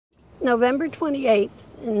November 28th,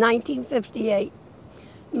 in 1958,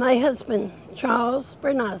 my husband, Charles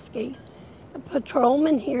Bernowski, a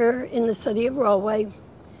patrolman here in the city of Rahway,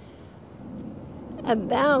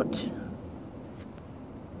 about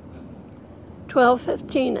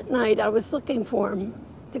 12:15 at night, I was looking for him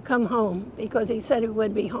to come home because he said he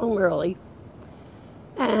would be home early.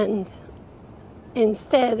 And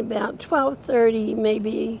instead, about 12:30,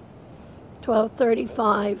 maybe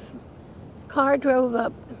 12:35, car drove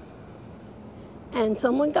up and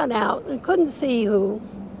someone got out and couldn't see who,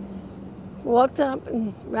 walked up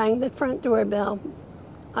and rang the front doorbell.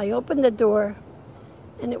 I opened the door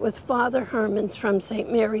and it was Father Hermans from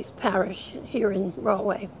St. Mary's Parish here in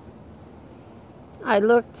Rahway. I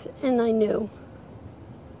looked and I knew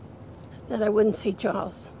that I wouldn't see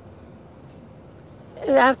Charles.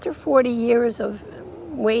 After 40 years of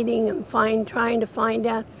waiting and trying to find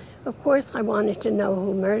out, of course I wanted to know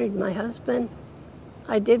who murdered my husband.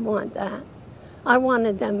 I did want that. I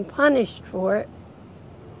wanted them punished for it.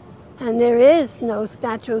 And there is no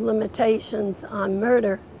statute of limitations on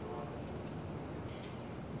murder.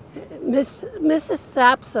 Mrs.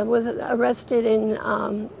 Sapsa was arrested in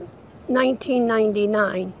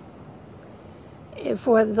 1999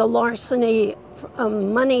 for the larceny of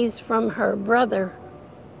monies from her brother.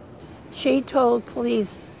 She told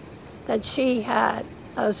police that she had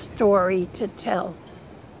a story to tell.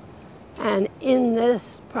 And in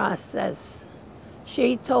this process,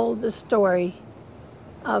 she told the story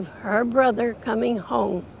of her brother coming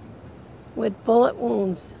home with bullet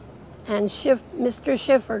wounds and Mr.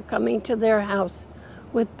 Schiffer coming to their house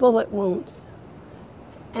with bullet wounds.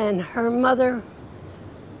 And her mother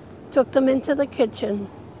took them into the kitchen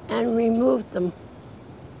and removed them.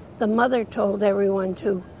 The mother told everyone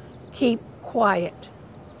to keep quiet.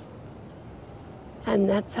 And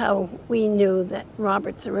that's how we knew that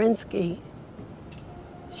Robert Zirinsky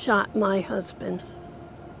shot my husband.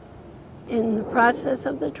 In the process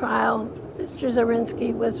of the trial, Mr.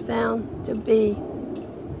 Zirinsky was found to be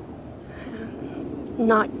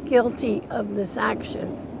not guilty of this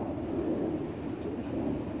action.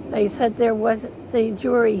 They said the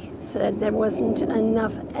jury said there wasn't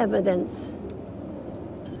enough evidence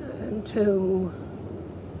to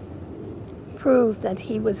prove that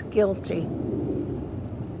he was guilty.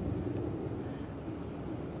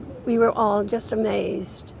 We were all just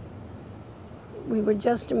amazed. We were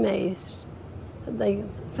just amazed that they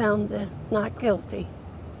found the not guilty.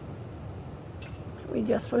 We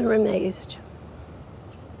just were amazed.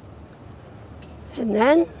 And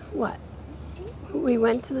then what? We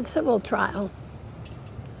went to the civil trial.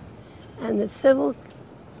 And the civil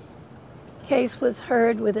case was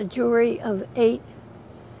heard with a jury of 8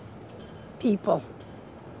 people.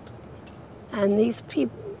 And these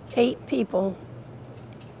 8 people,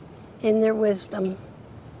 in their wisdom,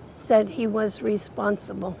 said he was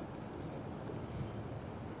responsible.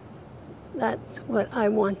 That's what I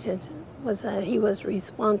wanted, was that he was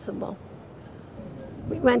responsible.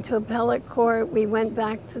 We went to appellate court, we went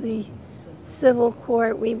back to the civil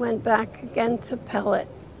court, we went back again to appellate.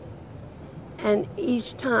 And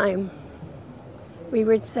each time we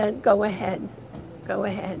were said, go ahead, go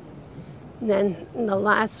ahead. And then the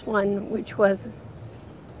last one, which was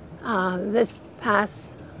this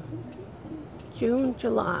past June,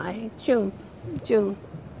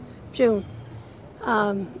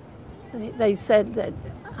 they said that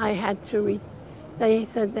I had to, they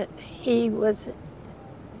said that he was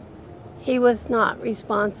not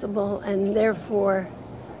responsible and therefore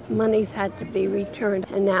monies had to be returned.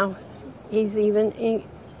 And now he's even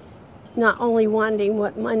not only wanting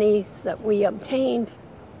what monies that we obtained,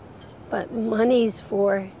 but monies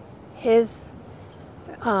for his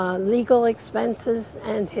legal expenses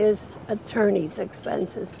and his attorney's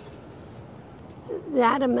expenses.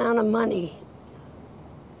 That amount of money,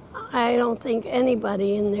 I don't think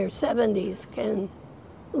anybody in their 70s can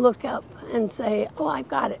look up and say, oh, I've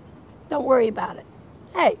got it. Don't worry about it.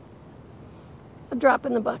 Hey, a drop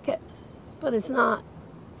in the bucket. But it's not.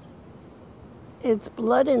 It's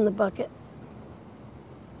blood in the bucket.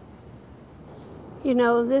 You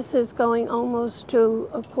know, this is going almost to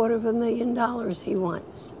 $250,000 he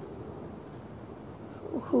wants.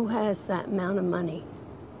 Who has that amount of money?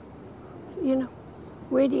 You know,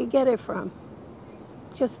 where do you get it from?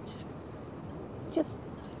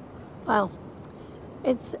 Well,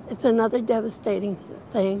 it's another devastating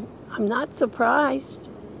thing. I'm not surprised.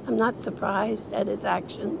 I'm not surprised at his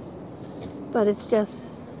actions, but it's just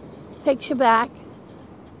takes you back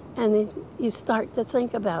and you start to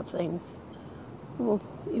think about things. Well,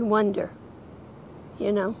 you wonder,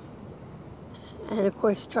 you know. And of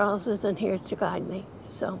course, Charles isn't here to guide me,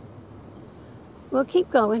 so we'll keep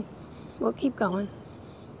going. we'll keep going.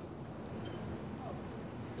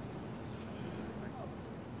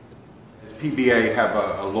 PBA have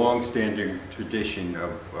a long-standing tradition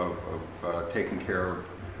of taking care of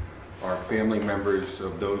our family members,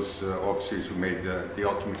 of those officers who made the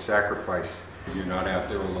ultimate sacrifice. You're not out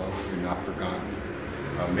there alone, you're not forgotten.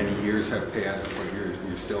 Many years have passed, but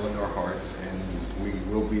you're still in our hearts, and we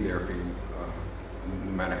will be there for you,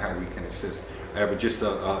 no matter how we can assist. I have just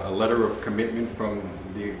a letter of commitment from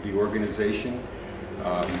the organization,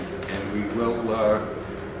 and we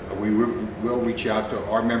will reach out to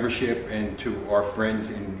our membership and to our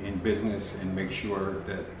friends in business and make sure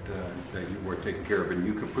that you are taken care of. And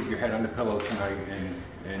you can put your head on the pillow tonight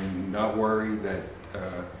and not worry that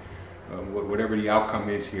whatever the outcome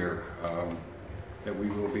is here, that we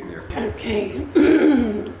will be there. Okay.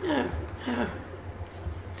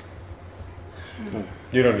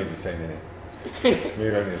 You don't need to say anything.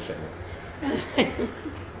 You don't need to say anything.